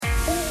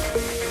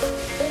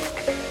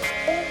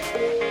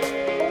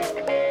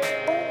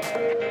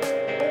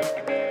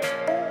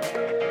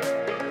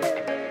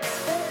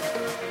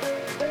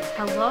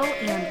Hello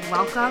and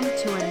welcome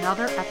to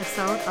another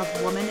episode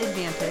of Woman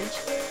Advantage.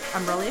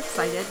 I'm really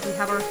excited. We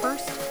have our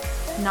first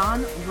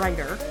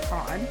non-writer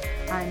on.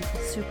 I'm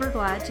super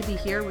glad to be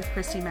here with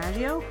Christy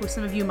Maggio, who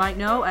some of you might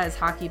know as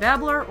Hockey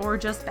Babbler or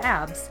just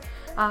Babs.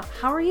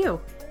 How are you?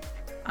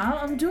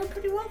 I'm doing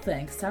pretty well,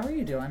 thanks. How are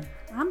you doing?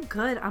 I'm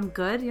good.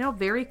 You know,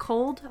 very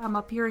cold. I'm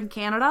up here in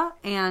Canada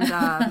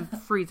and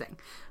freezing.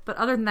 But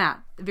other than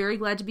that, very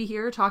glad to be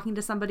here talking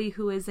to somebody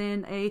who is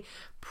in a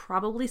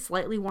probably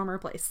slightly warmer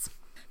place.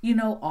 You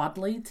know,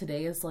 oddly,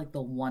 today is like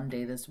the one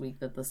day this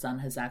week that the sun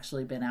has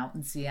actually been out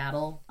in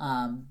Seattle,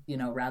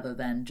 rather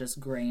than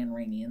just gray and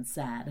rainy and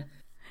sad.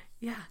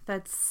 Yeah,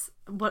 that's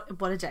what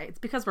a day. It's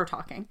because we're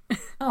talking.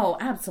 Oh,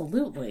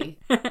 absolutely.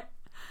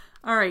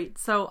 All right,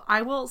 so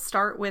I will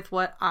start with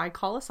what I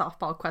call a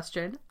softball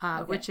question,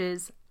 Okay. which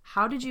is,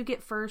 how did you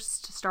get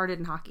first started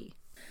in hockey?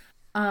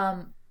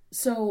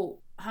 So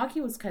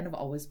hockey was kind of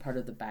always part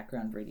of the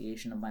background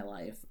radiation of my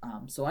life.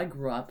 So I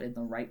grew up in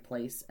the right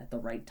place at the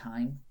right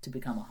time to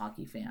become a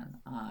hockey fan.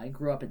 I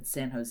grew up in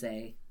San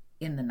Jose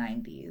in the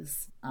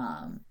 90s,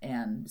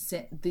 and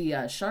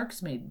the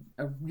Sharks made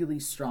a really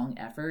strong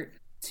effort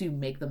to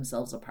make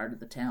themselves a part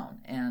of the town,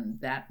 and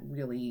that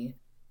really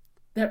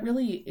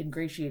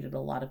ingratiated a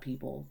lot of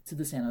people to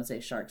the San Jose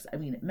Sharks. I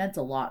mean, it meant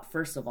a lot,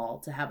 first of all,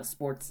 to have a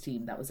sports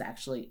team that was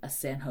actually a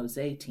San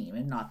Jose team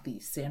and not the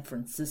San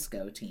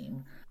Francisco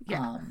team.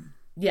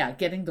 Yeah.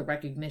 Getting the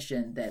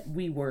recognition that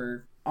we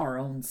were our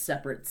own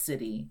separate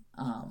city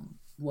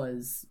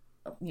was,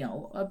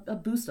 a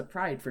boost of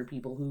pride for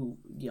people who,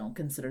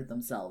 considered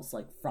themselves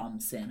like from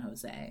San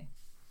Jose.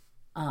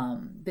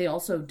 They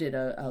also did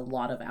a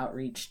lot of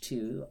outreach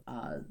to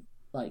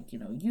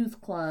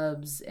youth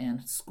clubs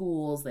and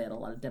schools. They had a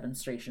lot of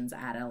demonstrations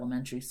at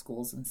elementary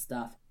schools and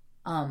stuff.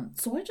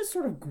 So I just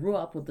sort of grew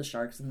up with the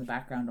Sharks in the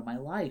background of my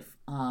life.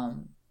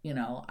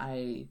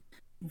 I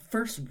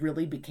first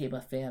really became a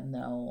fan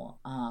though.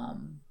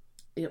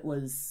 It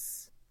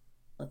was,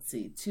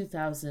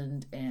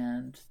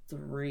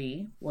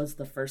 2003 was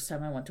the first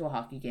time I went to a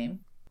hockey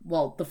game.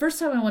 Well, the first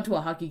time I went to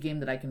a hockey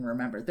game that I can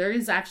remember. There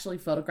is actually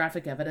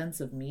photographic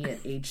evidence of me at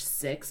age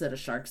 6 at a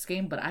Sharks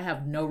game, but I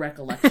have no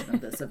recollection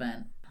of this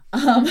event.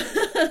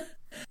 I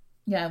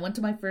went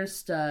to my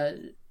first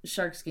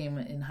Sharks game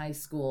in high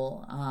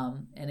school,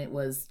 and it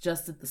was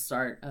just at the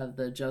start of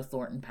the Joe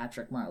Thornton,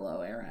 Patrick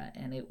Marleau era,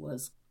 and it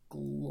was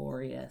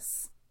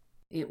glorious.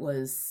 It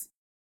was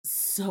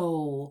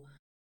so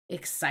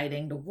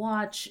exciting to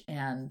watch,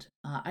 and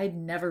I'd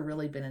never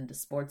really been into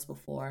sports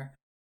before.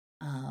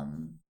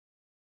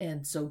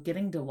 And so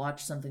getting to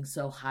watch something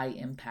so high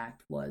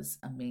impact was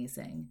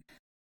amazing.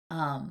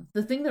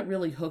 The thing that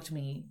really hooked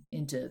me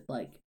into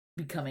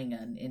becoming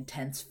an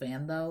intense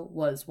fan though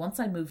was once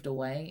I moved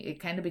away, it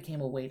kind of became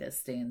a way to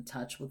stay in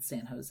touch with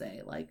San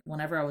Jose. Like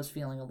whenever I was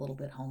feeling a little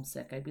bit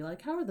homesick, I'd be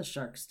like, how are the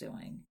Sharks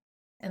doing?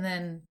 And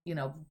then,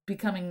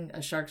 becoming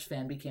a Sharks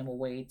fan became a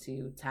way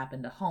to tap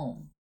into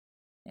home.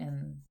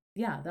 And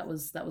yeah, that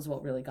was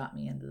what really got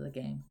me into the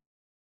game.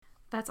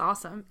 That's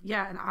awesome.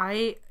 Yeah, and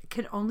I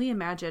could only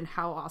imagine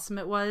how awesome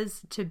it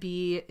was to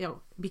be,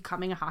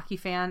 becoming a hockey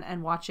fan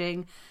and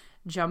watching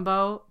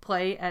Jumbo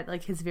play at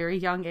his very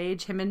young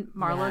age, him and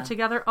Marleau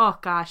together. Oh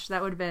gosh,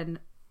 that would have been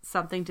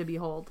something to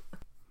behold.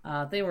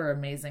 They were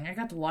amazing. I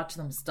got to watch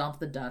them stomp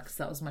the Ducks.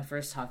 That was my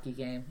first hockey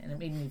game, and it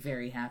made me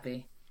very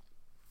happy.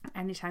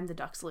 Anytime the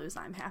Ducks lose,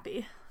 I'm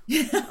happy.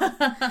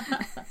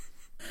 I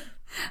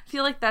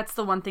feel like that's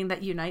the one thing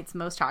that unites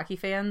most hockey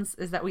fans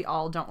is that we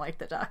all don't like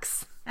the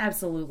Ducks.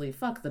 Absolutely.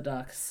 Fuck the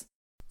Ducks.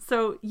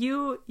 So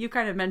you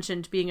kind of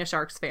mentioned being a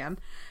Sharks fan,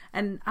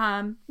 and that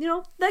can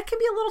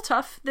be a little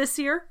tough this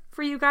year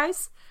for you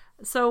guys.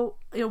 So,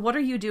 what are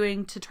you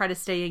doing to try to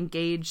stay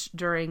engaged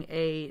during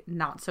a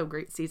not so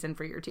great season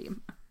for your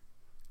team?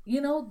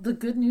 The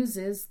good news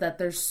is that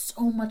there's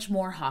so much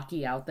more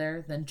hockey out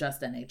there than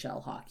just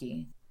NHL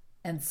hockey.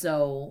 And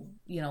so,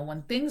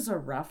 when things are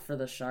rough for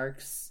the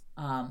Sharks,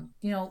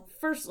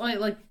 first,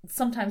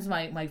 sometimes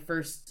my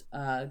first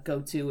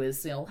go-to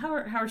is, how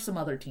are some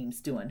other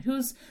teams doing?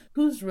 Who's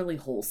really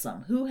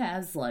wholesome? Who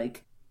has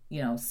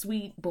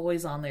sweet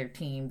boys on their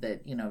team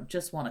that,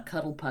 just want to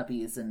cuddle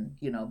puppies and,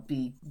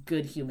 be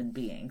good human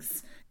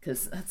beings?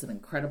 Because that's an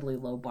incredibly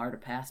low bar to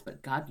pass,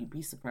 but God, you'd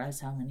be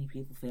surprised how many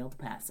people fail to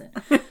pass it.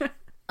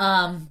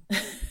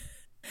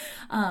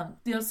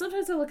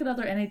 Sometimes I look at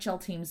other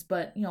NHL teams,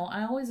 but,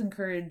 I always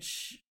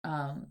encourage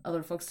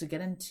other folks to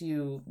get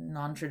into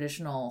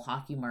non-traditional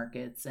hockey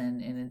markets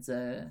and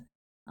into,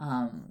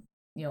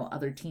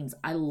 other teams.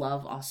 I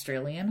love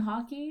Australian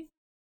hockey.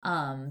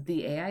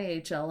 The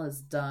AIHL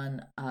has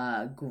done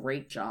a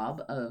great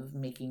job of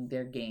making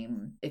their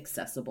game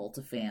accessible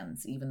to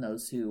fans, even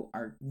those who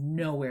are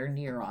nowhere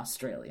near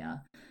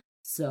Australia.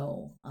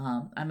 So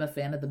I'm a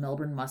fan of the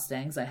Melbourne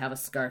Mustangs. I have a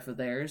scarf of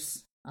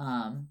theirs.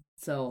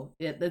 So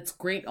it's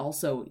great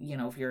also,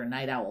 if you're a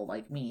night owl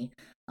like me,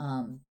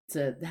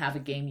 to have a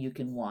game you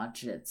can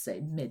watch at, say,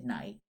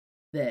 midnight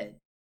that,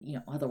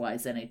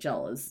 otherwise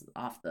NHL is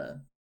off the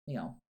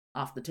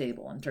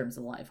table in terms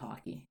of live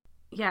hockey.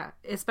 Yeah,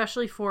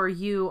 especially for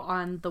you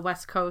on the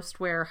West Coast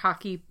where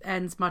hockey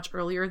ends much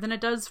earlier than it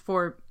does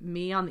for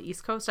me on the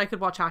East Coast. I could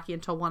watch hockey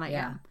until 1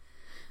 a.m.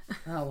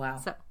 Oh, wow.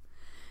 So,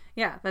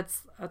 yeah,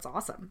 that's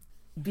awesome.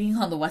 Being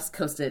on the West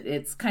Coast,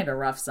 it's kind of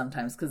rough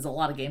sometimes because a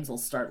lot of games will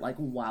start like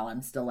while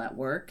I'm still at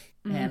work.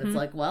 And it's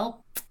like,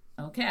 well,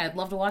 okay, I'd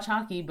love to watch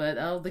hockey,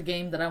 but the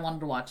game that I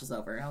wanted to watch is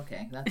over.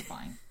 Okay, that's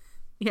fine.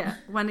 Yeah,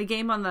 when a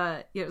game on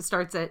the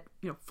starts at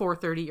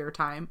 4:30 your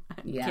time,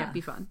 it can't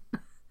be fun.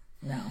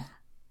 No.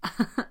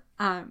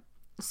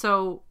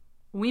 So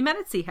we met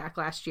at CHAC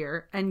last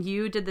year, and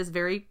you did this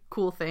very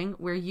cool thing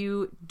where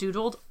you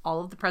doodled all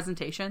of the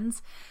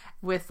presentations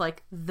with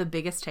like the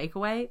biggest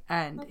takeaway,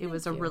 and it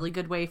was a really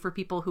good way for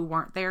people who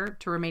weren't there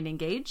to remain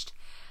engaged,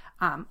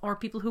 or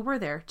people who were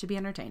there to be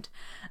entertained.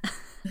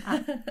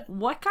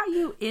 What got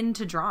you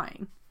into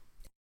drawing?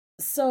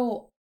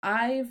 So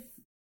I've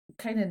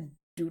kind of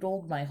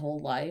doodled my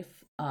whole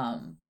life,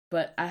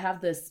 but I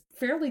have this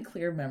fairly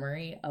clear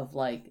memory of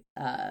like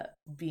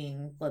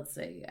being, let's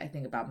say, I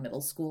think about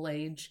middle school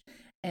age,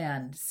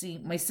 and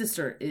seeing my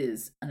sister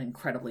is an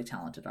incredibly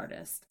talented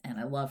artist, and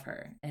I love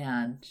her,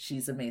 and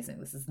she's amazing.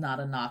 This is not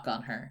a knock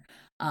on her.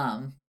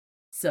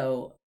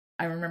 So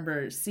I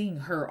remember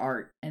seeing her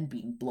art and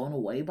being blown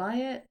away by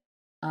it,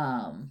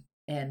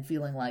 and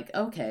feeling like,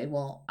 okay,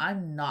 well,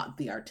 I'm not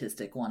the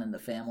artistic one in the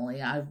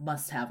family. I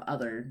must have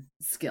other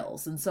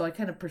skills. And so I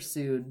kind of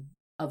pursued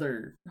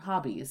other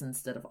hobbies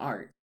instead of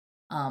art.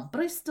 But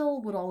I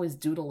still would always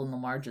doodle in the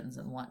margins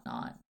and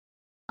whatnot.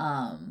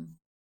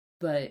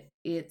 But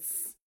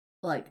it's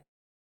like,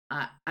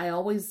 I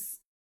always,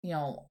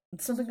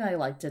 something I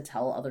like to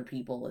tell other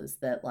people is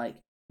that, like,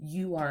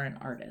 you are an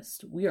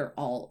artist. We are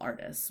all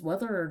artists.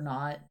 Whether or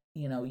not,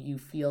 you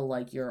feel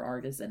like your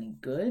art is any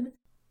good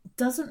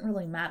doesn't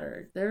really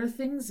matter. There are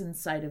things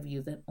inside of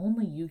you that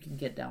only you can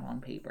get down on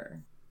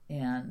paper.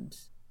 And,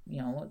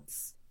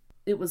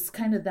 it was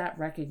kind of that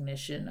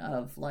recognition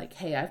of like,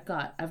 hey, I've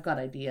got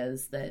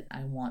ideas that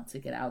I want to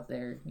get out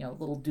there,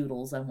 little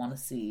doodles I want to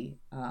see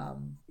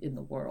in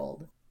the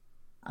world,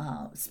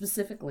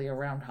 specifically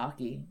around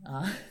hockey.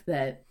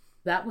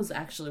 That was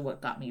actually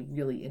what got me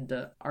really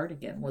into art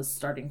again, was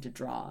starting to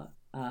draw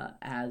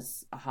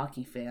as a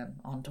hockey fan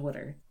on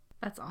Twitter.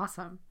 That's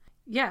awesome.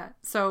 Yeah.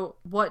 So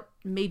what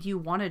made you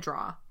want to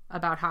draw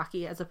about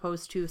hockey as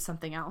opposed to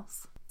something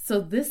else? So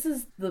this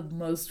is the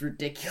most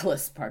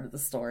ridiculous part of the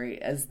story,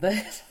 is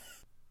that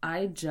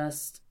I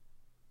just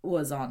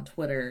was on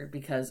Twitter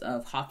because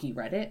of Hockey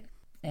Reddit.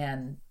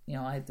 And,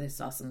 I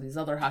saw some of these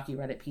other Hockey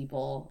Reddit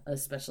people,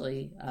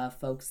 especially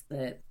folks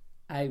that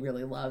I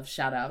really love.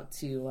 Shout out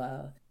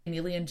to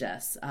Neely and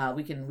Jess.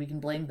 We can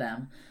blame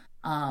them.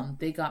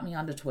 They got me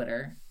onto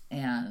Twitter,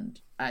 and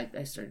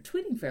I started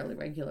tweeting fairly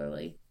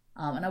regularly.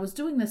 And I was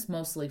doing this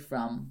mostly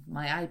from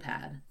my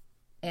iPad.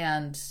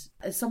 And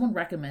someone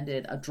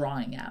recommended a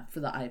drawing app for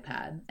the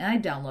iPad, and I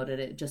downloaded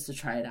it just to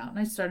try it out. And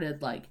I started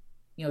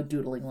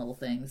doodling little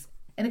things.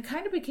 And it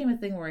kind of became a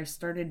thing where I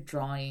started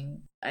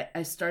drawing.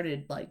 I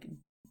started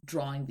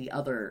drawing the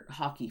other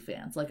hockey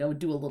fans. Like, I would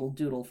do a little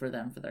doodle for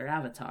them for their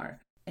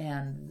avatar.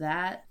 And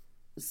that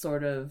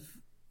sort of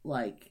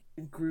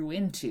grew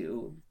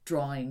into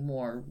drawing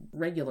more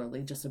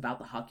regularly just about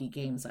the hockey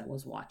games I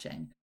was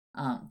watching.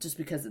 Just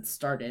because it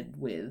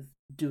started with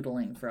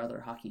doodling for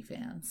other hockey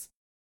fans.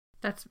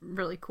 That's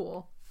really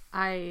cool.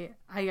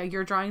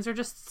 Your drawings are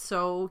just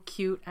so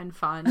cute and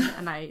fun,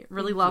 and I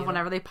really love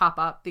whenever they pop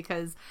up,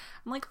 because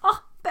I'm like,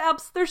 oh,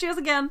 Babs, there she is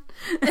again.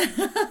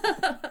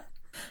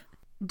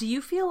 Do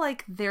you feel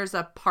like there's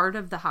a part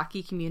of the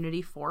hockey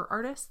community for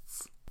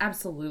artists?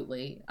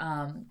 Absolutely.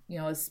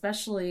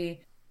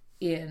 Especially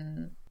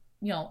in,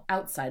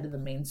 outside of the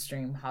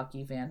mainstream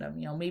hockey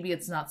fandom. Maybe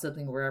it's not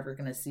something we're ever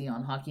going to see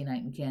on Hockey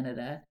Night in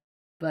Canada,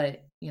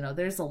 but,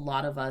 there's a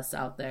lot of us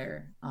out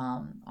there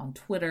on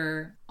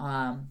Twitter,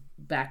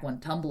 back when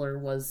Tumblr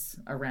was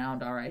around,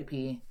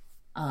 RIP.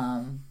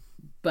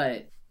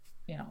 But,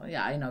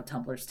 I know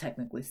Tumblr's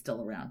technically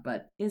still around,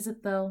 but is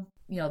it though?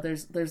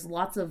 There's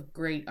lots of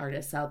great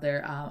artists out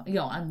there.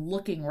 I'm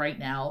looking right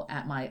now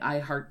at my I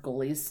Heart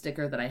Goalies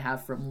sticker that I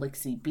have from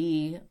Lixie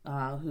B,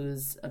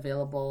 who's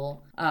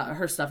available.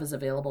 Her stuff is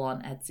available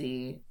on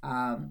Etsy.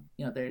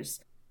 There's,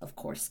 of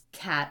course,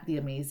 Kat, the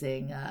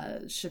amazing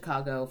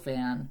Chicago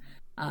fan.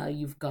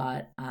 You've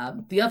got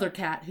the other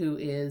Kat, who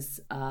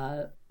is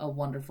a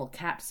wonderful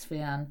Caps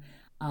fan.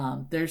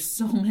 There's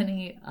so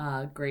many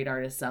great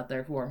artists out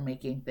there who are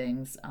making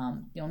things.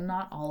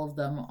 Not all of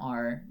them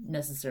are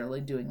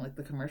necessarily doing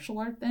the commercial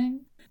art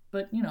thing,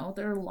 but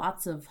there are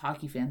lots of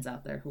hockey fans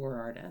out there who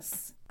are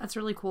artists. That's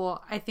really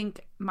cool. I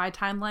think my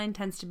timeline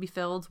tends to be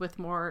filled with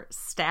more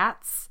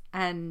stats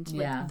and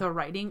the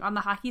writing on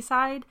the hockey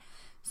side.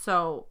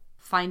 So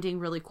finding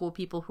really cool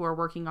people who are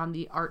working on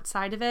the art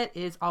side of it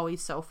is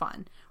always so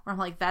fun. Where I'm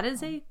like, that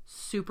is a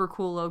super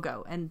cool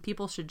logo, and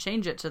people should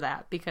change it to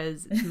that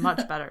because it's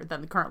much better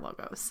than the current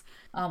logos.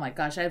 Oh my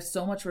gosh, I have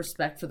so much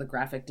respect for the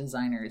graphic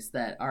designers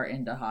that are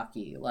into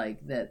hockey,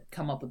 like that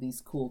come up with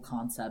these cool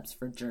concepts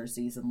for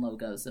jerseys and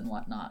logos and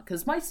whatnot.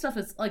 Because my stuff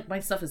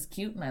is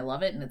cute and I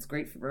love it and it's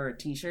great for a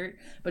t-shirt,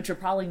 but you're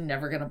probably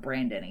never gonna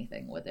brand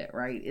anything with it,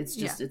 right? It's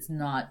just It's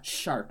not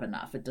sharp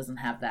enough. It doesn't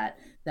have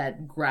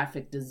that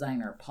graphic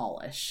designer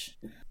polish.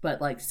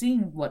 But like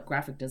seeing what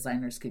graphic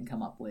designers can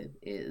come up with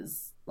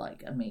is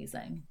like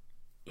amazing.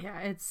 Yeah,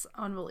 it's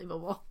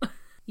unbelievable.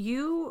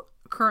 You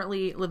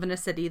currently live in a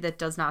city that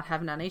does not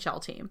have an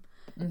NHL team.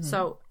 Mm-hmm.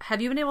 So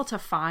have you been able to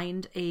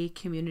find a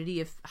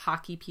community of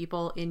hockey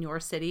people in your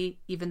city,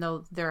 even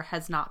though there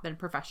has not been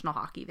professional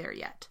hockey there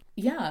yet?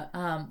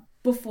 Yeah.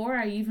 Before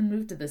I even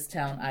moved to this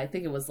town, I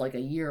think it was like a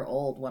year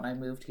old when I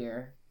moved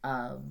here.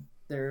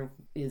 There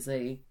is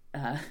a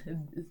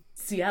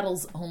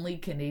Seattle's only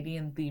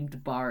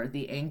Canadian-themed bar,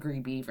 the Angry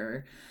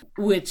Beaver,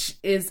 which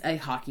is a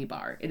hockey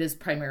bar. It is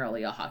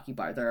primarily a hockey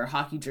bar. There are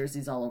hockey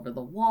jerseys all over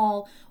the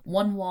wall.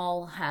 One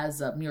wall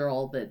has a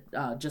mural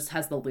that just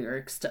has the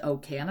lyrics to "O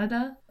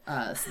Canada,"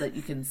 so that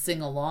you can sing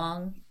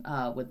along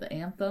with the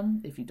anthem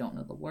if you don't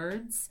know the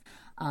words.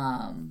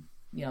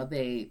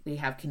 They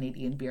have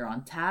Canadian beer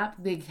on tap.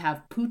 They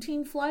have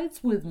poutine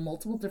flights with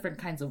multiple different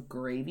kinds of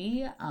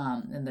gravy,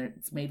 and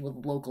it's made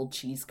with local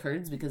cheese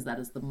curds because that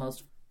is the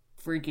most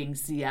freaking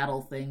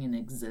Seattle thing in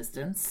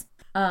existence.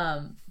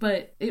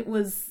 But it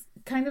was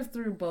kind of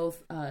through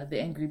both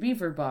the Angry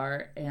Beaver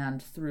bar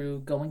and through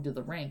going to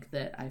the rink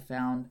that I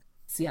found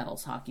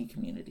Seattle's hockey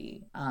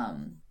community.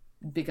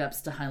 Big ups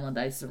to Highland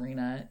Ice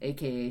Arena,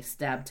 aka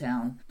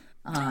Stabtown,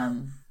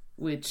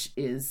 which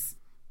is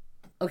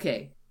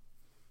okay.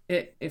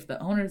 If the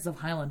owners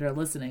of Highland are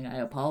listening, I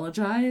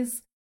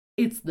apologize.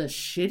 It's the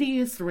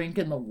shittiest rink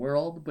in the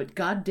world, but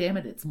god damn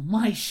it, it's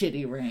my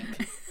shitty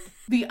rink.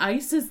 The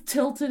ice is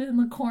tilted in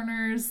the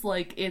corners,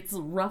 like it's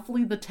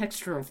roughly the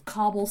texture of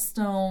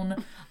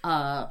cobblestone.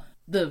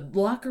 The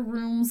locker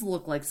rooms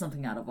look like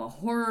something out of a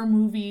horror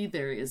movie.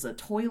 There is a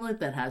toilet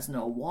that has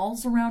no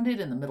walls around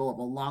it in the middle of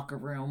a locker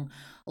room.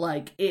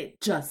 Like, it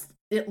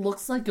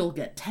looks like you'll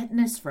get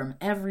tetanus from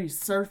every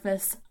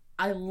surface.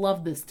 I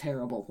love this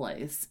terrible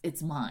place.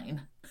 It's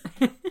mine.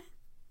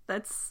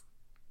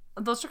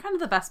 Those are kind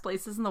of the best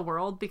places in the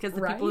world because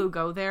the people who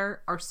go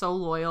there are so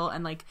loyal,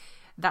 and like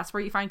that's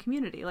where you find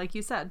community, like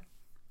you said.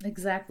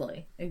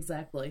 Exactly.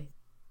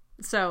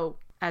 So,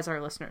 as our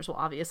listeners will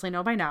obviously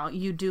know by now,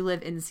 you do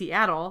live in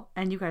Seattle,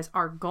 and you guys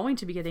are going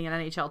to be getting an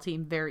NHL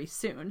team very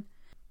soon.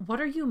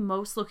 What are you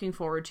most looking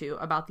forward to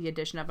about the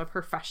addition of a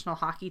professional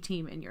hockey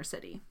team in your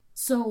city?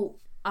 So,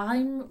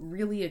 I'm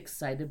really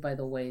excited by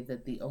the way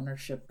that the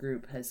ownership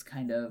group has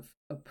kind of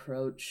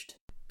approached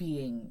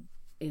being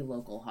a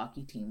local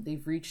hockey team.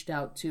 They've reached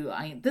out to,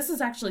 this is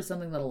actually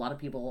something that a lot of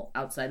people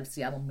outside of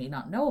Seattle may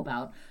not know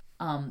about.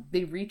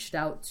 They reached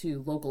out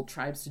to local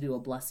tribes to do a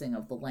blessing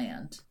of the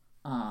land.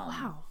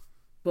 Wow.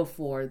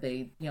 Before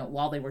they,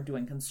 while they were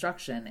doing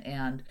construction.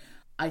 And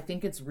I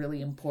think it's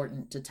really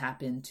important to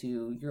tap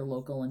into your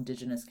local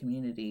indigenous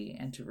community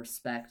and to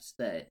respect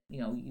that,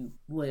 you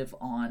live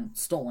on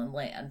stolen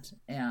land,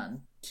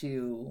 and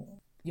to,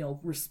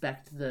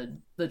 respect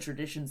the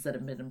traditions that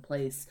have been in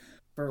place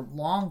for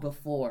long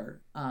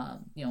before,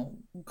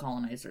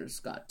 colonizers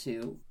got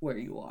to where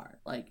you are.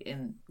 Like,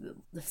 and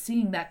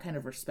seeing that kind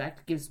of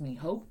respect gives me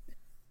hope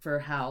for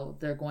how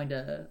they're going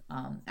to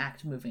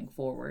act moving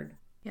forward.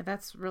 Yeah,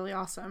 that's really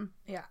awesome.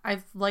 Yeah,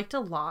 I've liked a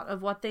lot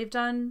of what they've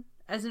done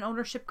as an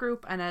ownership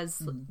group, and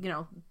as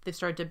they've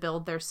started to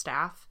build their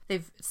staff.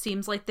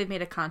 Seems like they've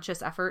made a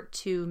conscious effort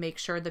to make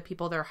sure the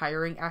people they're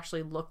hiring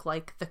actually look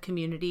like the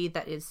community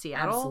that is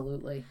Seattle.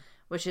 Absolutely.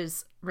 Which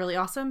is really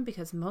awesome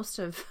because most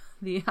of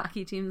the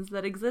hockey teams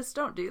that exist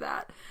don't do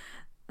that.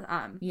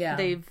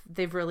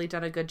 They've really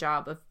done a good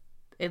job of,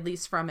 at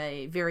least from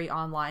a very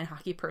online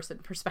hockey person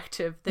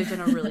perspective, they've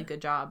done a really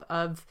good job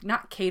of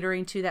not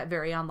catering to that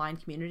very online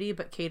community,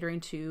 but catering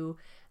to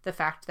the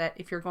fact that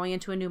if you're going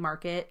into a new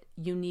market,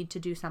 you need to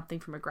do something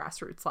from a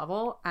grassroots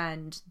level,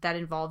 and that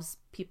involves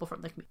people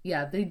from the community.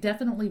 Yeah, they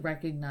definitely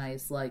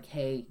recognize, like,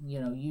 hey,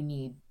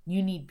 you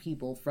need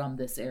people from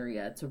this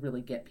area to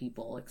really get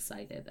people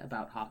excited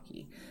about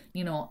hockey.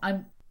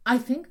 I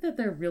think that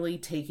they're really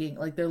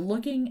they're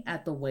looking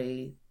at the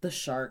way the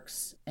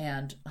Sharks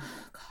and,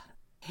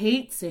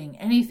 hate saying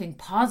anything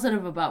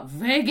positive about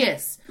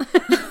Vegas.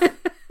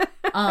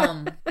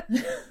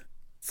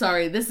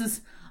 Sorry, this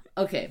is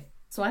okay.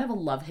 So I have a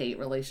love-hate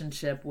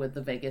relationship with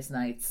the Vegas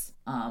Knights,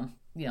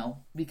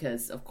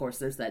 because of course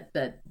there's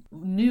that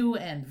new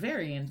and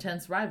very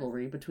intense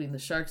rivalry between the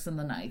Sharks and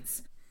the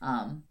Knights.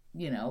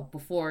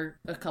 Before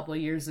a couple of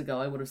years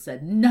ago, I would have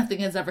said nothing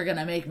is ever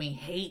gonna make me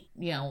hate,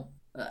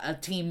 a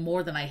team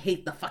more than I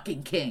hate the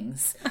fucking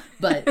Kings.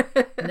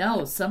 But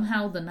no,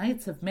 somehow the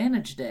Knights have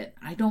managed it.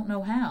 I don't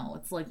know how.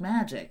 It's like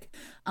magic.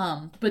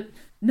 But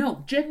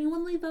no,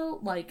 genuinely though,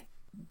 like,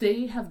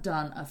 they have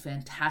done a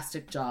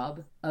fantastic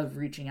job of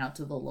reaching out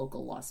to the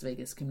local Las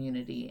Vegas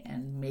community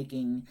and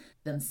making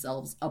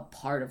themselves a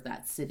part of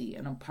that city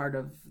and a part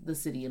of the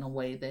city in a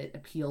way that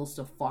appeals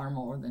to far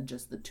more than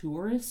just the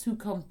tourists who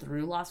come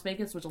through Las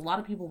Vegas, which a lot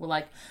of people were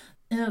like,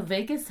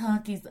 Vegas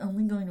hockey's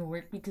only going to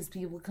work because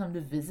people come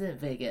to visit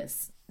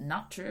Vegas.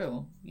 Not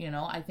true.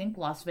 I think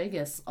Las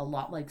Vegas, a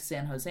lot like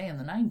San Jose in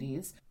the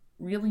 90s,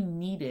 really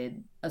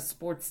needed a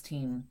sports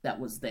team that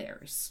was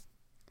theirs.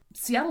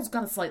 Seattle's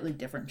got a slightly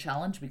different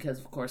challenge because,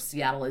 of course,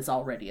 Seattle is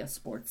already a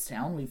sports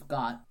town. We've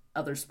got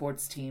other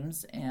sports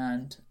teams,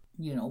 and,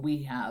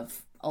 we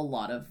have a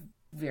lot of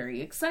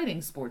very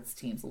exciting sports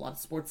teams, a lot of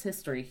sports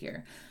history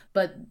here.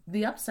 But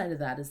the upside of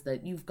that is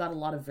that you've got a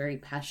lot of very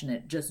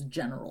passionate, just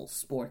general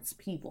sports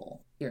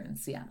people here in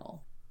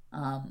Seattle.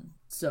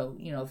 So,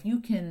 if you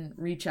can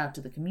reach out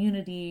to the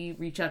community,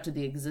 reach out to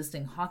the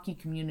existing hockey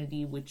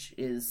community, which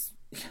is,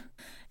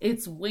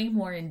 it's way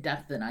more in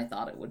depth than I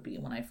thought it would be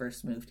when I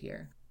first moved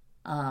here.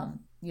 And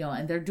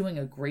they're doing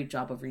a great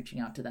job of reaching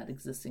out to that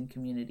existing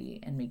community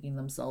and making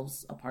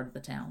themselves a part of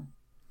the town.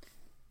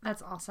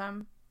 That's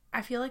awesome.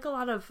 I feel like a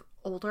lot of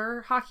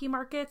older hockey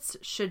markets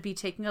should be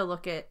taking a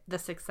look at the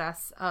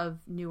success of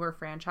newer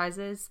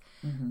franchises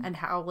and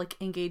how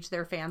engaged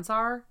their fans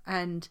are,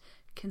 and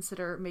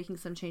consider making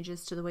some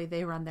changes to the way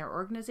they run their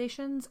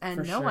organizations.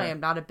 And For sure. I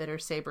am not a bitter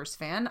Sabres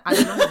fan. I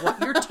don't know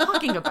what you're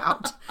talking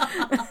about.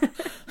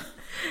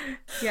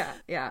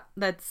 Yeah.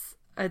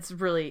 It's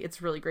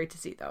really great to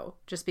see, though,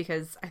 just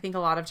because I think a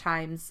lot of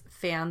times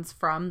fans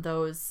from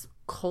those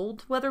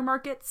cold weather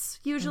markets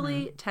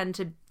usually tend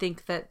to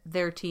think that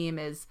their team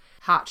is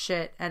hot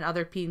shit and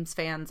other teams'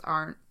 fans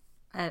aren't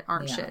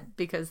shit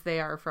because they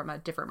are from a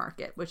different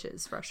market, which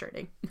is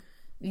frustrating.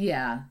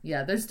 Yeah.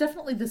 There's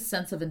definitely this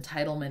sense of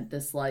entitlement,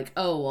 this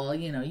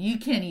you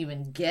can't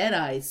even get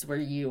ice where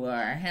you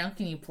are. How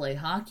can you play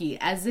hockey?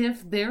 As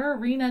if their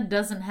arena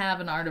doesn't have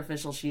an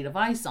artificial sheet of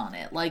ice on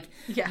it.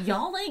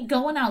 Y'all ain't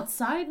going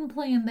outside and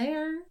playing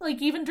there.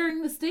 Even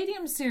during the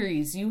Stadium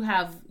Series, you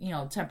have,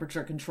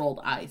 temperature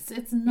controlled ice.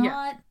 It's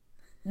not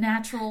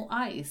natural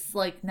ice.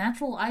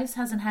 Natural ice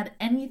hasn't had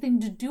anything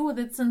to do with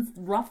it since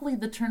roughly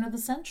the turn of the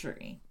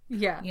century.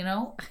 Yeah.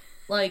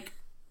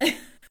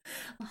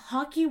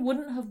 Hockey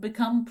wouldn't have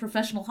become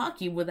professional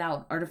hockey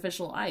without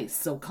artificial ice,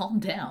 so calm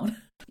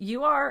down.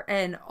 You are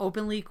an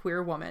openly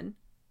queer woman,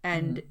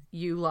 and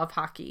you love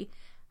hockey.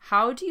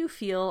 How do you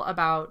feel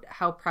about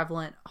how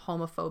prevalent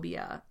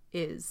homophobia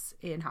is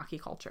in hockey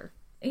culture?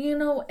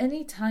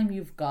 Anytime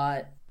you've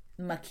got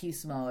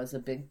machismo as a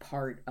big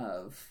part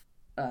of,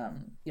 a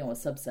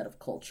subset of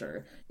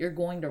culture, you're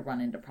going to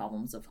run into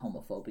problems of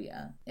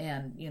homophobia.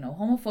 And,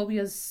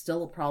 homophobia is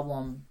still a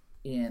problem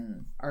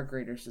in our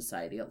greater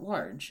society at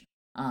large.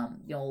 A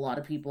lot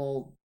of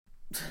people,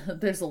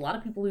 there's a lot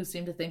of people who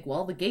seem to think,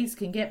 well, the gays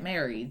can get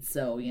married,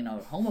 so,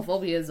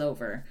 homophobia is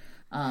over.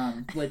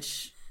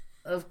 Which,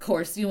 of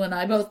course, you and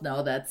I both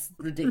know that's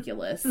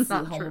ridiculous.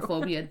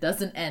 Homophobia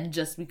doesn't end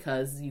just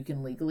because you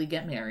can legally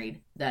get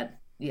married.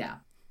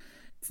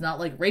 It's not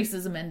like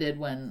racism ended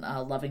when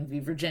Loving v.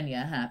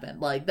 Virginia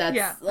happened.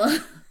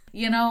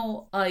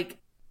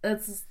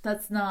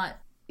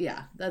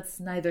 That's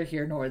neither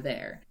here nor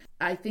there.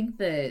 I think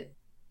that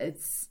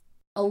it's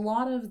a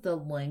lot of the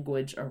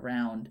language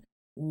around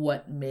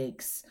what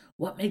makes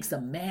a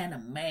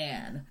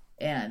man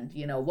and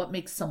what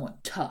makes someone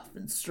tough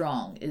and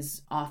strong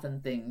is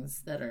often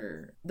things that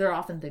are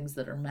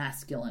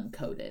masculine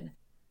coded.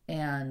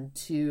 And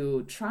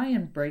to try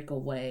and break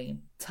away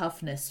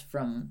toughness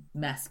from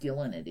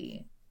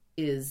masculinity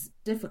is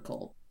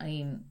difficult.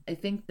 I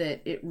think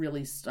that it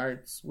really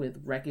starts with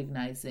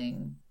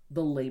recognizing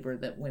the labor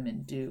that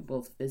women do,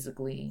 both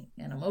physically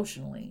and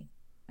emotionally.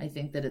 I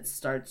think that it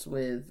starts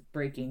with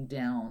breaking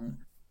down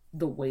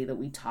the way that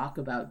we talk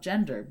about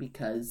gender,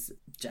 because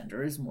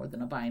gender is more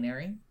than a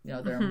binary.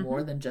 There are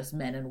more than just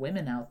men and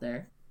women out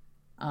there.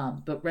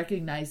 But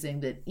recognizing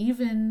that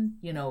even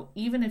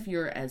if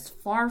you're as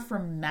far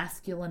from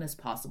masculine as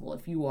possible,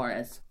 if you are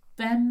as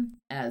femme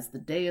as the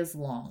day is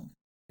long,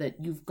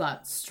 that you've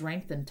got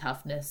strength and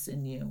toughness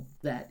in you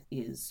that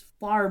is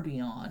far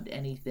beyond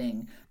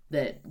anything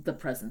that the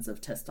presence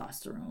of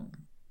testosterone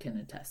can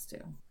attest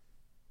to.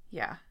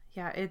 Yeah,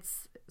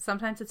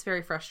 sometimes it's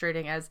very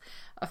frustrating as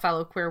a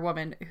fellow queer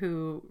woman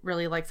who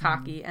really likes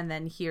hockey and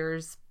then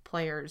hears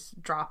players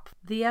drop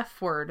the F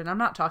word, and I'm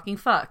not talking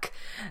fuck,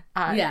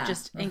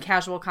 just in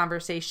casual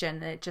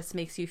conversation. It just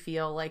makes you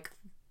feel like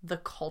the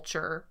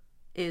culture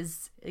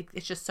it's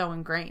just so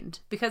ingrained,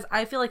 because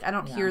I feel like I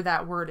don't hear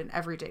that word in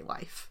everyday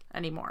life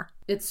anymore.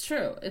 It's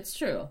true.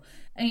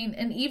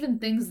 And even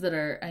things that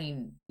are,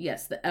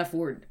 yes, the F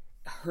word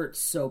hurts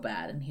so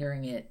bad, and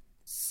hearing it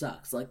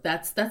sucks.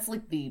 That's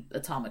like the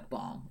atomic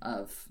bomb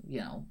of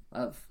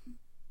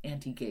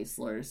anti-gay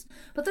slurs.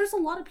 But there's a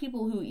lot of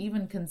people who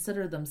even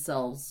consider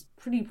themselves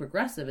pretty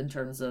progressive in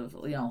terms of,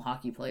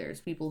 hockey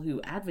players, people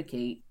who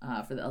advocate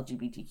for the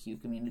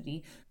LGBTQ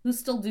community, who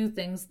still do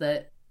things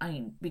that,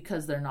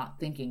 because they're not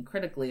thinking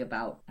critically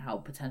about how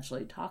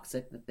potentially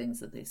toxic the things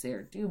that they say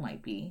or do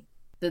might be,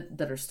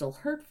 that are still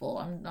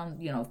hurtful.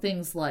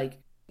 Things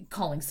like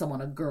calling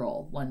someone a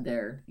girl when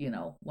they're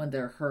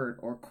hurt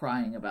or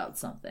crying about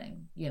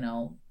something,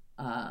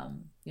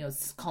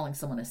 calling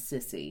someone a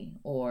sissy,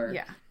 or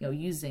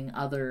using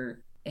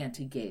other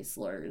anti-gay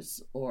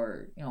slurs,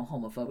 or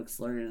homophobic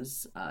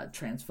slurs,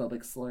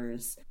 transphobic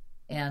slurs.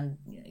 And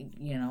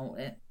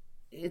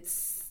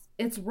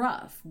it's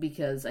rough,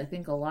 because I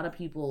think a lot of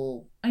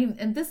people,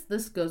 and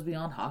this goes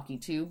beyond hockey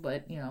too,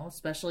 but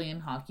especially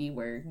in hockey,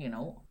 where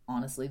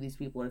honestly, these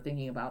people are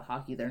thinking about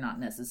hockey, they're not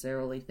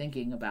necessarily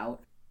thinking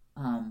about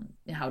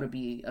how to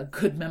be a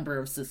good member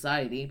of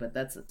society, but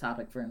that's a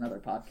topic for another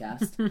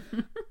podcast.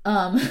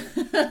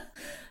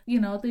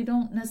 They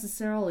don't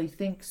necessarily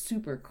think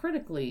super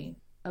critically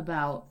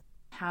about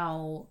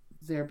how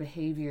their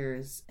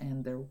behaviors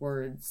and their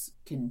words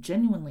can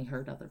genuinely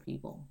hurt other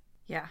people.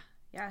 Yeah.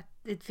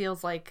 It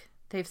feels like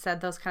they've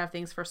said those kind of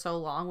things for so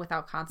long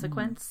without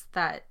consequence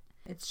that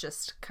it's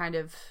just kind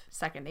of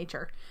second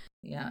nature.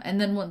 Yeah, and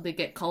then when they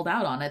get called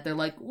out on it, they're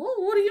like, "Well,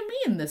 what do you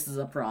mean this is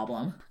a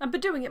problem? I've been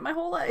doing it my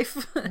whole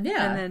life."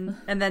 Yeah.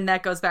 and then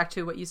that goes back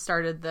to what you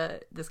started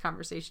this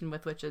conversation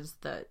with, which is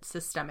the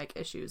systemic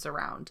issues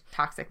around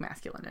toxic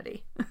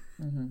masculinity.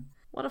 Mm-hmm.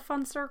 What a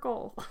fun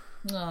circle.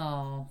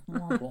 Oh,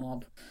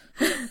 Bob.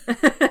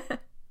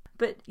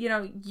 But,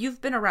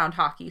 you've been around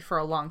hockey for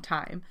a long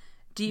time.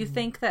 Do you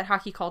think that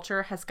hockey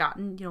culture has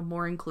gotten,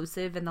 more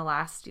inclusive in the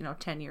last,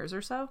 10 years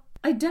or so?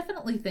 I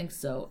definitely think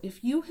so.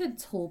 If you had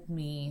told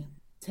me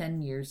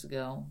 10 years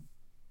ago,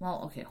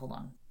 well, okay, hold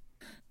on.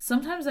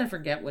 Sometimes I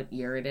forget what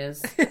year it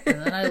is,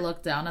 and then I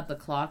look down at the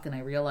clock and I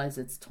realize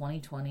it's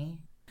 2020.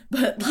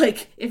 But,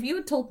 if you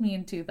had told me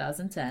in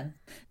 2010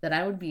 that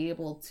I would be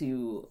able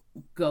to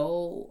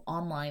go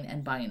online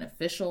and buy an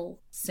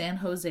official San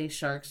Jose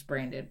Sharks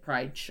branded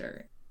Pride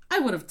shirt, I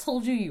would have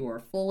told you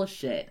were full of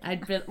shit. I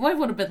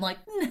would have been like,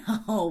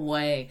 no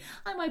way.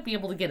 I might be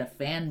able to get a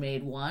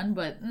fan-made one,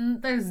 but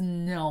there's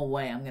no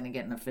way I'm going to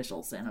get an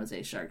official San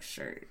Jose Sharks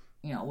shirt,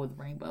 with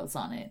rainbows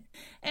on it.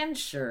 And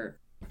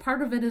sure,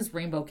 part of it is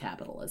rainbow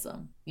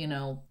capitalism. We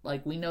know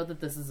that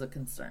this is a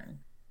concern.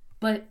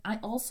 But I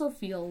also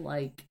feel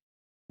like,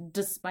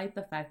 despite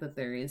the fact that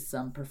there is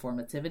some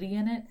performativity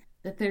in it,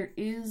 that there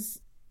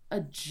is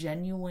a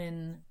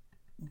genuine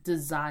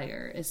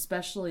desire,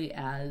 especially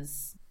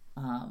as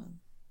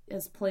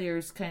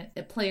players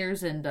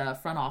and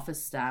front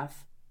office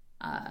staff,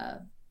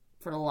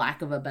 for the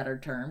lack of a better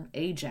term,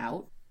 age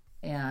out,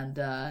 and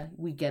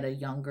we get a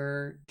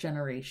younger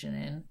generation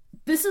in.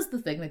 This is the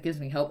thing that gives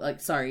me hope.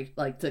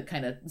 To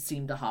kind of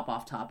seem to hop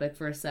off topic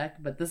for a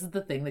sec, but this is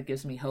the thing that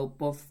gives me hope,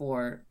 both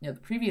for the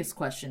previous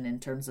question in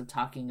terms of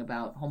talking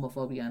about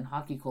homophobia in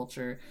hockey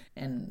culture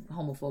and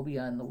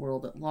homophobia in the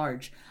world at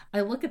large.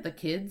 I look at the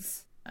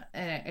kids.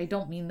 I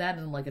don't mean that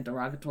in a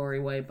derogatory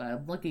way, but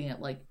I'm looking at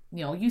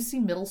you see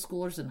middle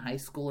schoolers and high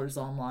schoolers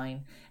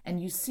online,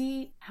 and you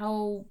see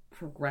how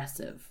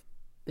progressive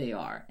they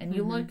are, and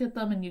you look at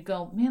them and you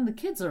go, man, the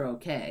kids are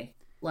okay.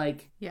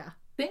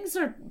 Things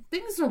are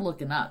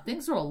looking up.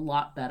 Things are a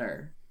lot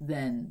better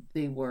than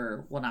they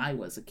were when I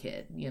was a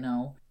kid.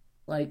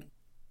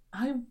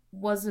 I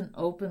wasn't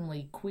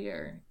openly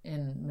queer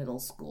in middle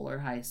school or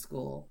high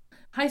school.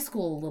 High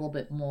school a little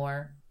bit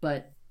more,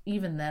 but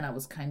even then I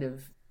was kind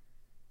of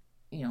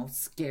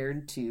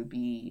scared to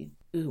be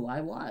who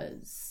I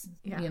was,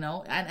 and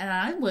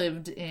I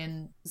lived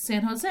in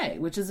San Jose,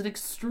 which is an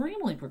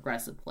extremely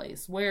progressive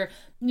place where,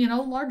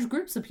 large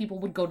groups of people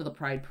would go to the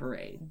Pride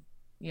Parade,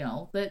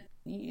 that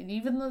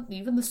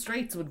even the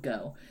straights would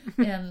go.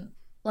 And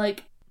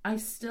I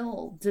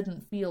still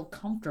didn't feel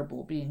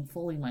comfortable being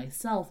fully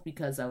myself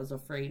because I was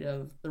afraid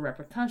of the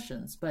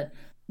repercussions. But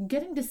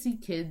getting to see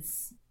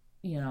kids,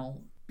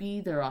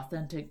 be their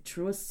authentic,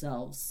 truest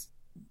selves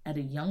at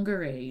a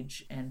younger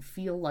age and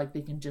feel like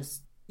they can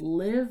just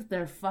live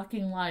their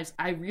fucking lives.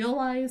 I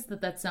realize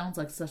that sounds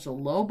like such a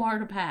low bar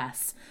to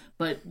pass,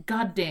 but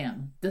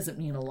goddamn, does it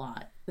mean a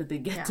lot that they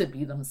get to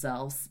be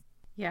themselves.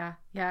 Yeah.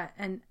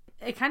 And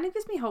it kind of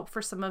gives me hope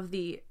for some of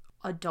the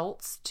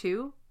adults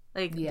too,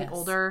 the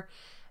older,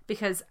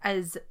 because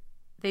as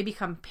they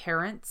become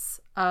parents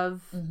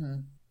of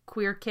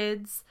queer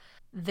kids,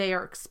 they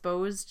are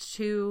exposed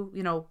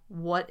to,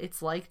 what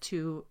it's like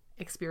to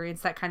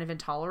experience that kind of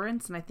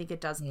intolerance, and I think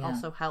it does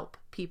also help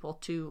people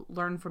to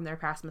learn from their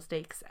past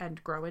mistakes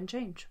and grow and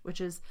change, which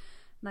is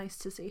nice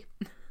to see.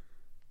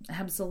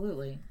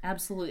 Absolutely.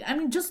 I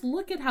mean, just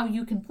look at how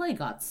You Can Play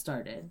got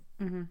started.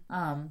 You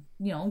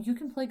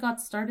Can Play got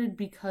started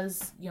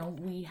because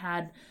we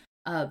had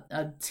a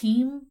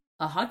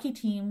hockey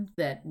team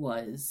that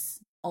was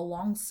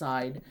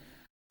alongside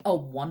a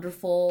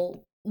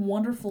wonderful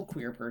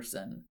queer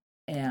person,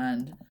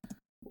 and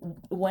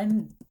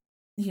when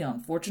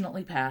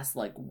unfortunately passed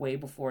way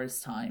before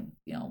his time,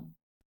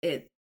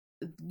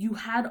 you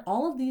had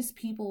all of these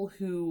people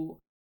who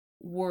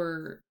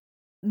were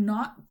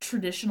not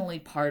traditionally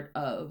part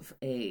of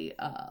a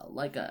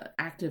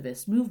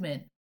activist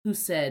movement, who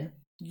said,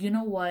 you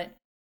know what,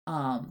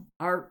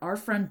 our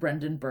friend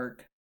Brendan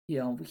Burke,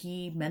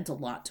 he meant a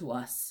lot to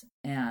us,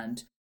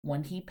 and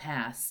when he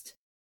passed,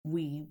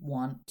 we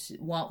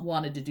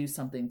wanted to do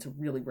something to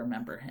really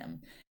remember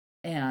him.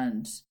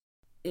 And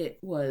it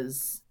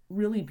was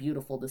really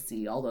beautiful to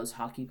see all those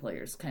hockey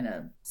players kind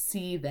of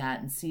see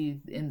that and see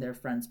in their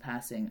friends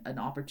passing an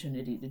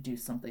opportunity to do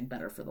something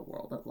better for the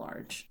world at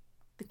large.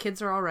 The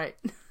kids are all right.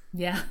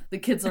 Yeah, the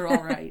kids are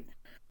all right.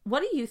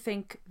 What do you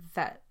think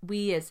that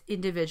we as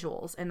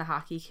individuals in the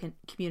hockey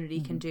community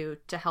can do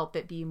to help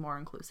it be more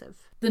inclusive?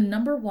 The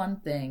number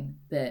one thing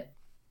that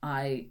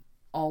I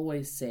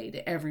always say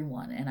to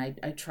everyone, and I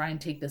try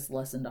and take this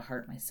lesson to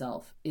heart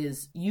myself,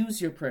 is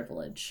use your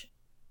privilege.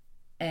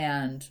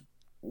 And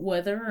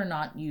whether or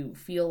not you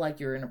feel like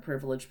you're in a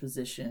privileged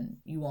position,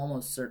 you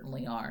almost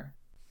certainly are.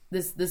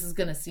 This is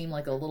going to seem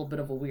like a little bit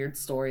of a weird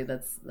story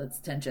that's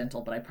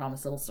tangential, but I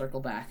promise it'll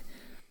circle back.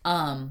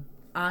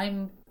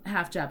 I'm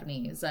half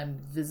Japanese. I'm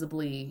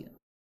visibly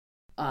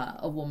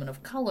a woman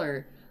of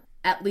color.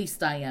 At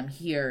least I am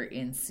here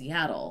in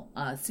Seattle.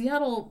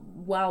 Seattle,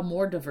 while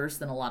more diverse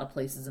than a lot of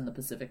places in the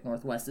Pacific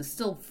Northwest, is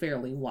still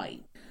fairly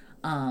white.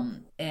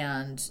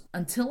 And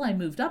until I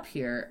moved up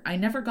here, I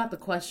never got the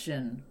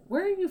question,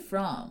 where are you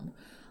from?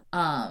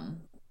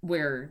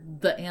 Where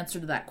the answer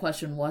to that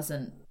question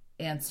wasn't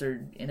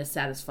answered in a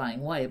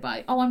satisfying way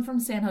by, oh, I'm from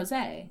San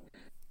Jose.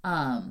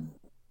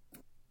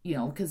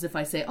 Because if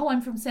I say, oh,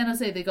 I'm from San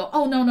Jose, they go,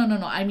 oh, no.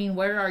 I mean,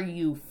 where are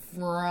you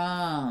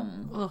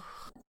from? Ugh.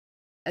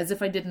 As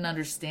if I didn't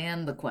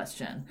understand the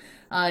question.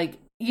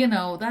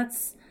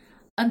 That's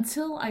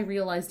until I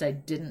realized I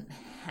didn't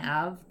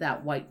have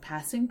that white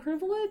passing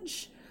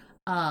privilege.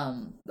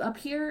 Up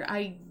here,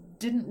 I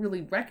didn't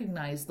really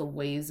recognize the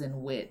ways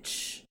in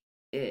which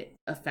it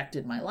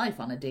affected my life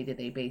on a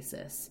day-to-day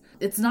basis.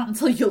 It's not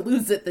until you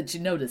lose it that you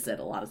notice it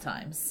a lot of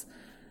times.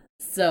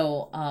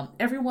 So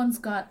everyone's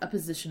got a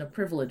position of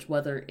privilege,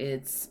 whether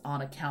it's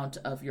on account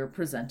of your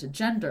presented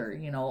gender.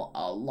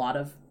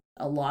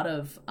 A lot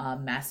of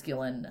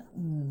masculine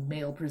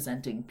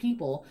male-presenting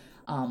people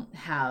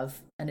have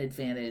an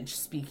advantage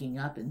speaking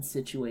up in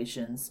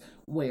situations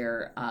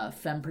where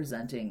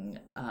femme-presenting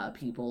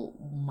people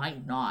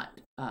might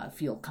not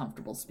feel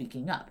comfortable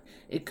speaking up.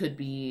 It could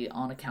be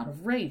on account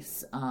of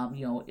race.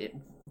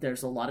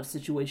 There's a lot of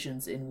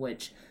situations in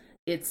which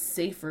it's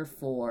safer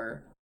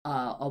for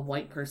a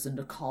white person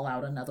to call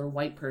out another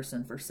white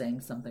person for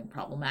saying something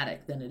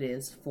problematic than it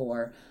is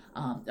for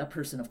a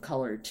person of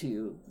color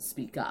to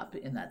speak up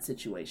in that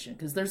situation,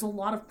 because there's a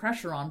lot of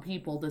pressure on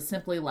people to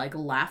simply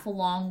laugh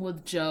along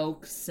with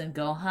jokes and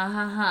go ha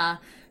ha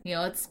ha,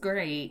 it's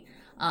great,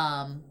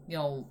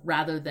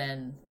 rather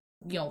than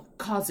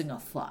causing a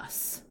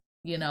fuss.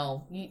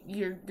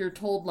 You're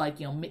told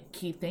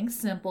keep things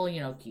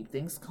simple, keep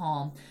things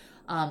calm.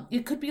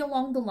 It could be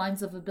along the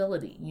lines of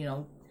ability,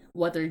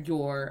 whether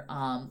you're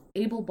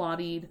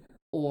able-bodied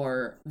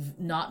or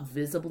not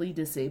visibly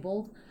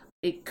disabled.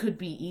 It could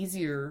be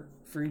easier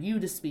for you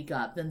to speak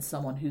up than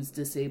someone who's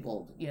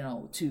disabled,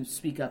 to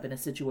speak up in a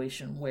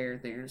situation where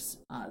there's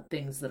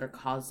things that are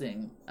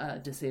causing a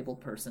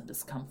disabled person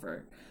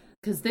discomfort,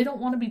 because they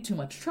don't want to be too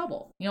much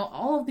trouble.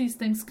 All of these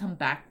things come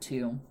back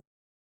to,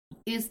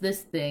 is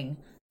this thing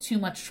too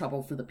much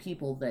trouble for the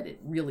people that it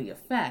really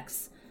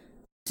affects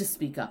to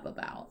speak up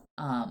about?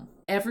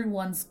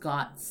 Everyone's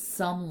got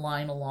some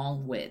line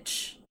along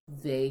which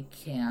they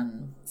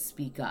can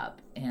speak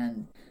up,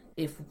 and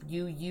if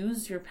you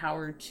use your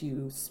power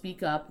to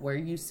speak up where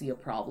you see a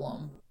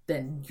problem,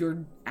 then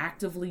you're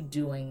actively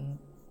doing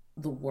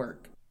the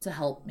work to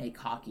help make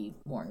hockey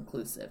more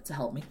inclusive, to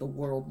help make the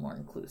world more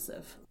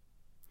inclusive.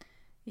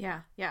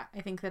 Yeah.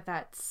 I think that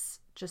that's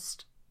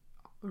just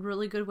a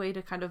really good way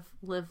to kind of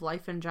live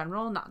life in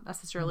general, not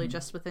necessarily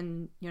just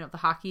within, the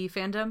hockey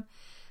fandom,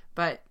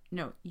 but,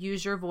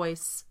 use your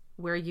voice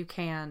where you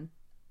can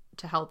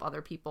to help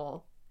other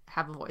people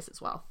have a voice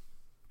as well.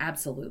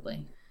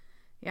 Absolutely.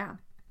 Yeah.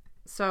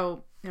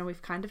 So,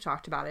 we've kind of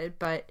talked about it,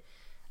 but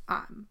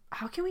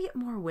how can we get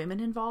more women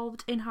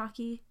involved in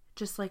hockey?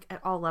 Just at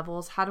all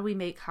levels, how do we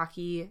make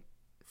hockey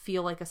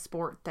feel like a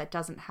sport that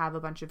doesn't have a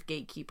bunch of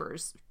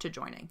gatekeepers to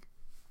joining?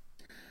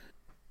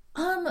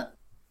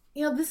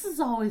 This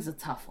is always a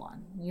tough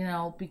one,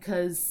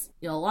 because,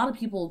 a lot of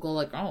people go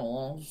oh,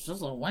 well, it's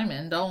just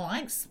women don't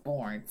like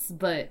sports.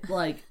 But,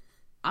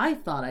 I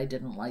thought I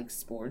didn't like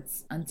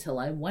sports until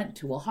I went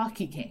to a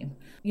hockey game.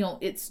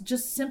 It's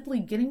just simply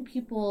getting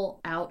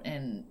people out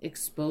and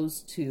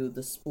exposed to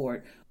the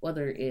sport,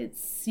 whether it's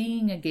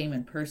seeing a game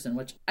in person,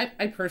 which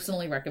I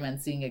personally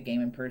recommend seeing a game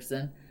in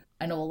person.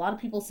 I know a lot of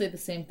people say the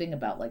same thing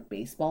about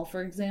baseball,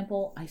 for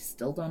example. I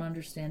still don't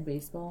understand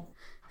baseball.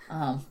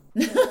 But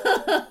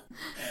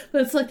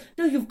it's no,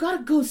 you've got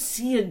to go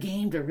see a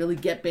game to really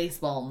get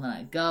baseball. And then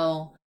I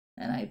go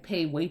and I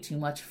pay way too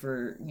much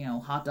for,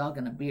 hot dog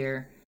and a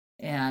beer.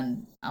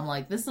 And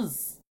I'm this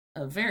is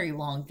a very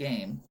long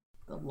game.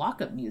 The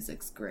lockup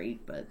music's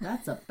great, but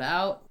that's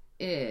about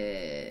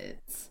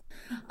it.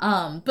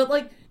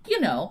 But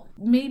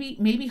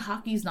maybe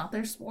hockey's not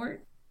their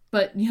sport.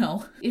 But,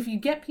 if you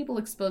get people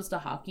exposed to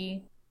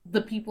hockey,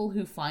 the people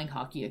who find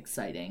hockey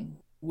exciting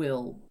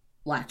will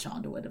latch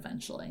onto it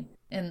eventually.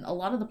 And a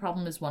lot of the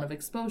problem is one of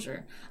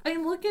exposure. I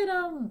mean, look at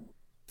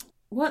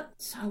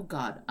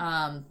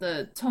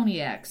the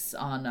Tony X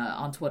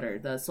on Twitter,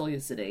 the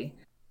Solyucity,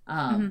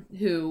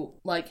 who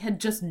like had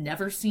just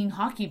never seen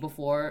hockey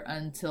before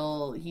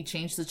until he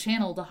changed the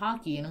channel to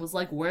hockey, and it was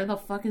like, where the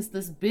fuck has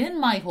this been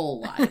my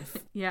whole life?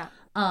 Yeah.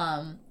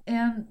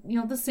 And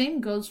the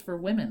same goes for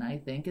women, I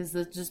think, is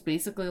that just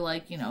basically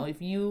like,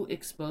 if you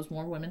expose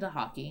more women to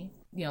hockey,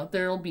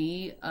 there'll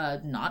be a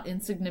not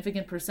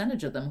insignificant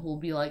percentage of them who will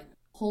be like,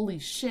 holy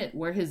shit,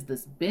 where has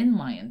this been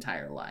my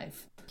entire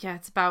life? Yeah,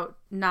 it's about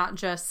not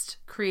just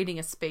creating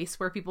a space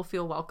where people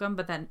feel welcome,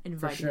 but then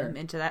inviting them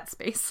into that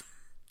space.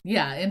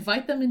 Yeah,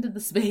 invite them into the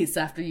space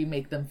after you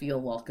make them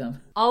feel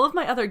welcome. All of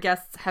my other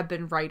guests have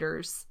been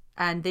writers,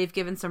 and they've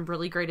given some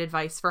really great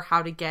advice for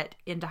how to get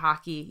into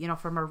hockey,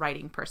 from a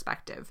writing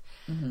perspective.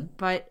 Mm-hmm.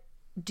 But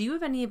do you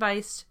have any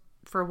advice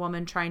for a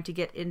woman trying to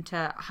get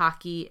into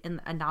hockey in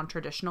a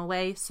non-traditional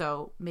way?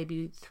 So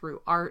maybe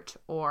through art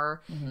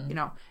or,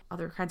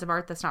 other kinds of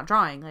art that's not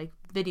drawing, like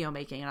video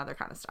making and other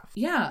kind of stuff.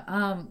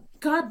 Yeah.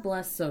 God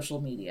bless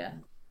social media.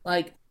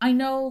 Like, I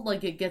know,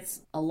 like, it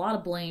gets a lot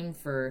of blame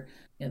for,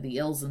 the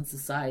ills in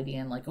society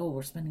and like, oh,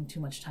 we're spending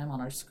too much time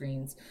on our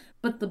screens.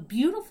 But the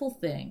beautiful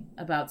thing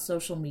about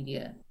social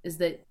media is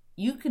that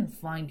you can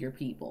find your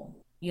people,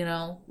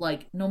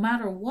 like no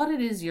matter what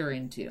it is you're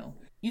into,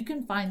 you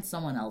can find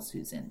someone else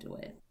who's into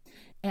it.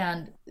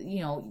 And,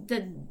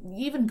 that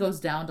even goes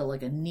down to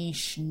like a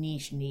niche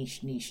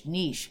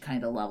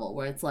kind of level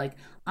where it's like,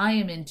 I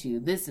am into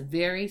this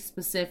very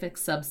specific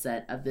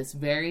subset of this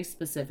very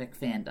specific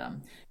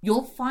fandom.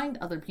 You'll find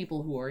other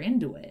people who are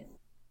into it.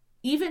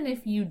 Even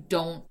if you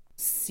don't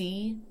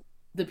see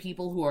the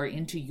people who are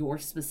into your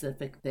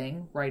specific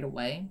thing right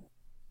away.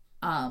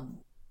 I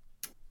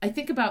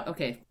think about,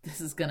 okay, this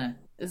is gonna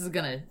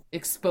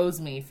expose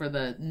me for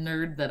the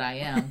nerd that I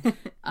am.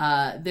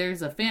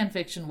 There's a fan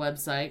fiction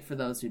website, for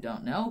those who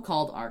don't know,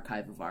 called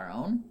Archive of Our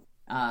Own.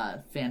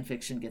 Fan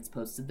fiction gets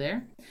posted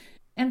there.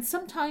 And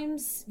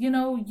sometimes,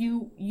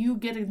 you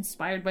get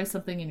inspired by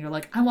something and you're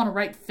like, I want to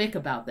write fic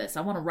about this.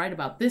 I want to write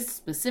about this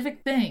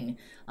specific thing.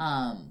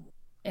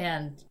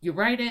 And you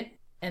write it,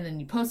 and then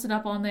you post it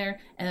up on there,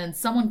 and then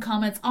someone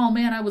comments, oh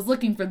man, I was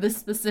looking for this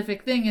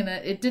specific thing, and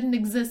it didn't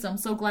exist. I'm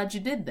so glad you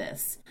did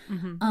this.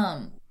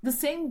 Mm-hmm. The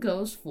same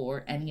goes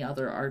for any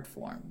other art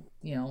form.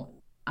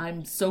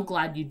 I'm so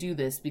glad you do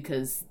this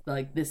because,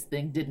 like, this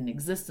thing didn't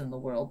exist in the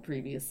world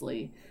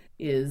previously,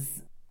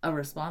 is a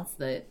response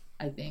that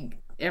I think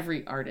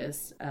every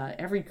artist,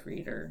 every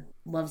creator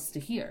loves to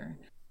hear.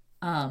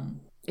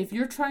 If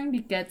you're trying to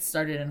get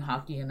started in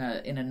hockey in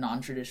a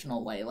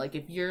non-traditional way, like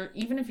if you're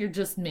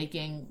just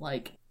making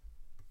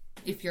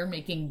if you're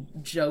making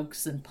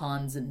jokes and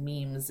puns and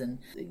memes and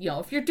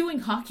if you're doing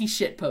hockey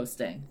shit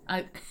posting,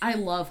 I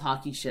love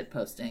hockey shit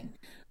posting,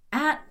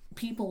 at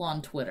people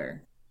on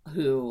Twitter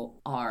who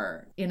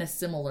are in a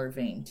similar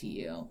vein to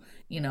you,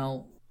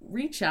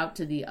 reach out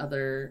to the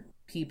other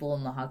people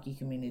in the hockey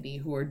community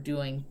who are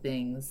doing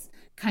things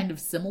kind of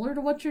similar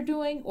to what you're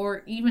doing,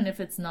 or even if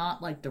it's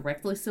not like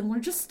directly similar,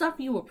 just stuff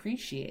you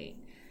appreciate,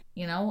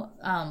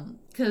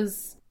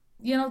 because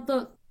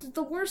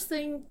the worst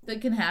thing that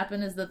can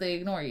happen is that they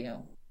ignore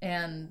you,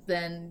 and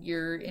then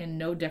you're in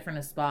no different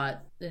a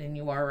spot than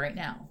you are right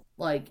now.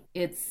 Like,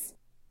 it's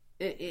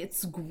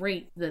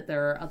great that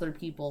there are other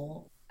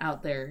people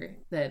out there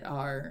that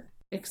are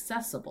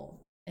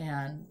accessible,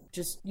 and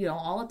just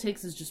all it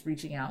takes is just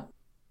reaching out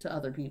to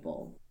other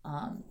people,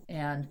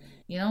 and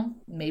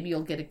maybe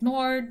you'll get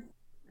ignored,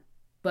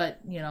 but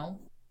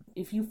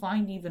if you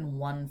find even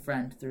one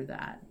friend through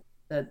that,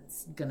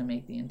 that's gonna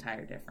make the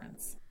entire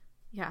difference.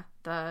 Yeah,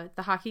 the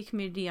hockey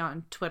community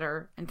on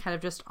Twitter and kind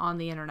of just on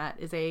the internet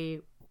is a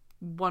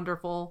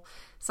wonderful,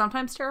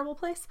 sometimes terrible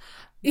place.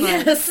 But,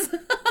 yes.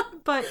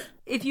 But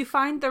if you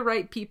find the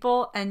right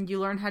people and you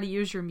learn how to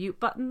use your mute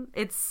button,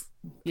 it's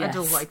a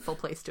delightful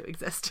place to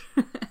exist.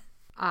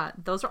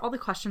 Those are all the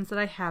questions that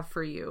I have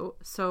for you.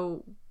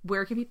 So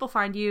where can people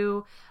find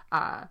you?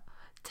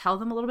 Tell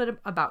them a little bit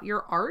about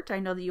your art. I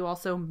know that you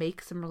also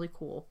make some really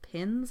cool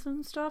pins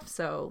and stuff.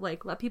 So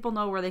let people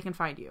know where they can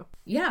find you.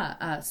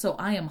 Yeah. So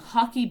I am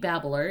Hockey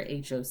Babbler,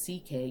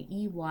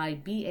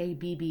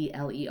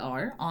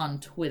 HOCKEYBABBLER on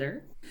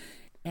Twitter.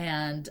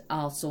 And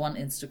also on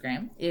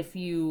Instagram. If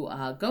you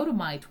go to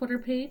my Twitter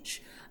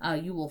page,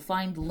 you will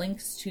find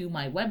links to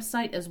my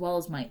website as well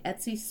as my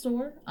Etsy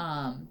store.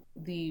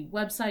 The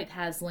website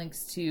has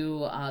links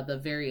to the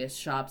various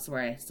shops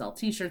where I sell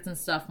t-shirts and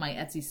stuff. My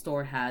Etsy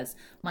store has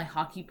my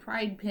Hockey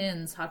Pride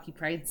pins, Hockey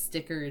Pride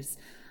stickers,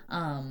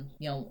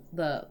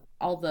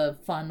 all the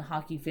fun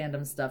hockey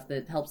fandom stuff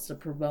that helps to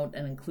promote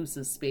an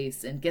inclusive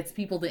space and gets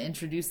people to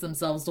introduce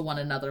themselves to one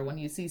another when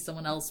you see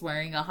someone else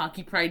wearing a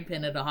Hockey Pride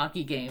pin at a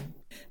hockey game.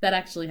 That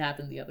actually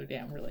happened the other day.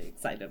 I'm really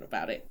excited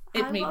about it.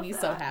 It made me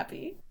so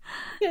happy.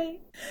 Yay.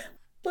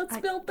 Let's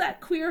build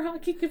that queer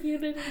hockey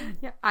community.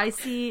 Yeah, I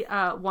see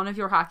one of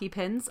your hockey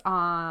pins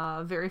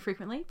very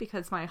frequently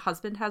because my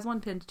husband has one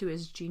pinned to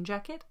his jean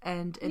jacket,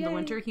 and in the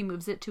winter he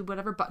moves it to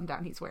whatever button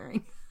down he's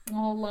wearing.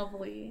 Oh,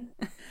 lovely.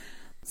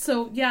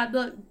 So yeah,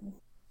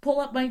 pull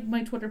up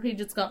my Twitter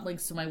page. It's got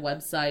links to my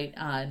website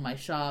and my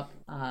shop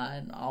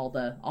and all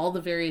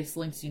the various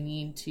links you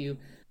need to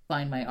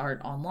find my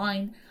art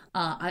online.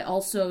 I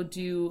also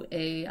do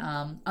a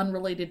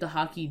unrelated to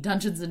hockey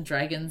Dungeons and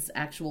Dragons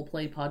actual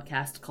play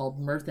podcast called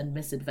Mirth and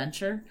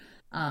Misadventure,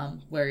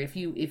 where if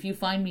you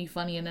find me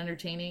funny and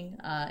entertaining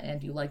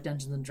and you like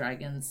Dungeons and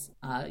Dragons,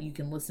 you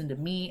can listen to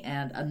me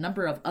and a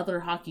number of other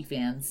hockey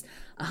fans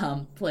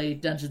play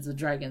Dungeons and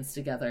Dragons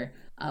together.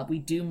 We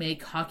do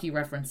make hockey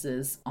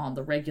references on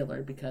the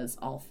regular because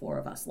all four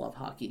of us love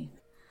hockey.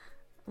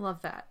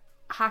 Love that.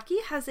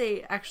 Hockey has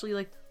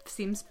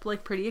seems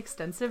like pretty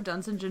extensive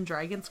Dungeons and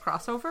Dragons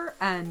crossover,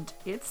 and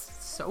it's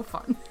so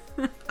fun.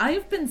 I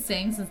have been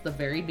saying since the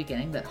very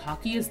beginning that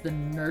hockey is the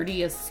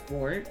nerdiest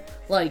sport.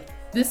 Like,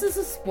 this is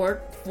a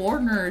sport for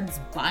nerds,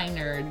 by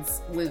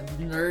nerds, with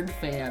nerd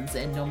fans,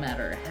 and no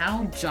matter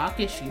how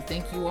jockish you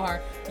think you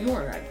are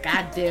a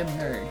goddamn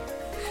nerd.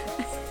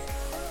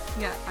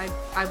 Yeah,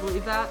 I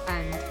believe that,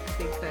 and I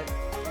think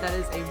that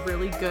is a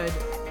really good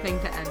thing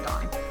to end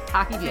on.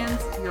 Hockey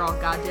fans, you're all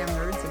goddamn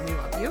nerds, and we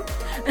love you.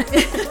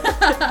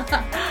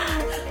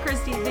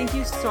 Christy, thank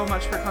you so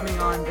much for coming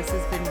on. This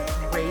has been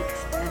great,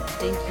 and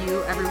thank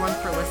you everyone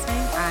for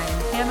listening.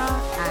 I'm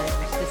Hannah, and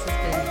this has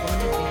been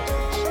Woman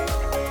Advantage.